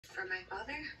from my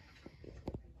father?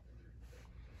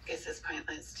 Guess it's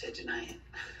pointless to deny it.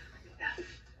 Yeah.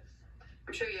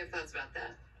 I'm sure you have thoughts about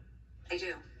that. I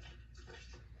do.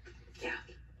 Yeah.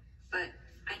 But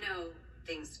I know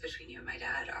things between you and my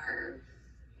dad are...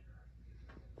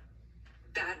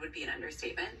 bad would be an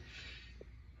understatement.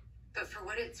 But for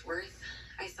what it's worth,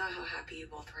 I saw how happy you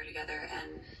both were together,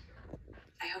 and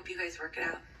I hope you guys work it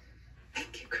out.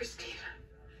 Thank you, Christina.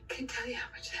 Can't tell you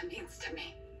how much that means to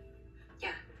me. Yeah,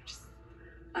 I just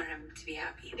want him to be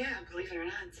happy. Yeah, believe it or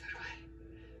not, so do I.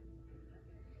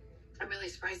 I'm really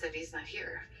surprised that he's not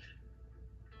here.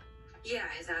 Yeah,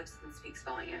 his absence speaks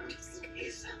volumes.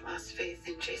 He's lost faith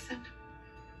in Jason.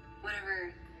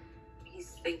 Whatever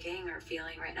he's thinking or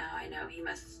feeling right now, I know he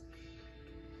must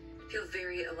feel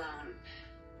very alone.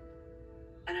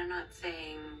 And I'm not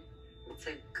saying it's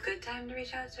a good time to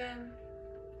reach out to him,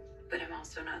 but I'm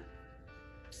also not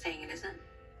saying it isn't.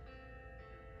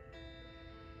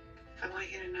 I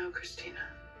want you to know, Christina,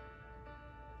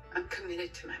 I'm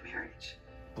committed to my marriage.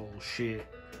 Bullshit.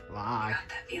 Lie. I got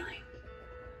that feeling.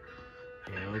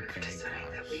 Yeah, I'm okay,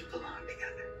 deciding that guys. we belong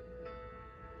together.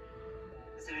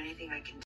 Is there anything I can do?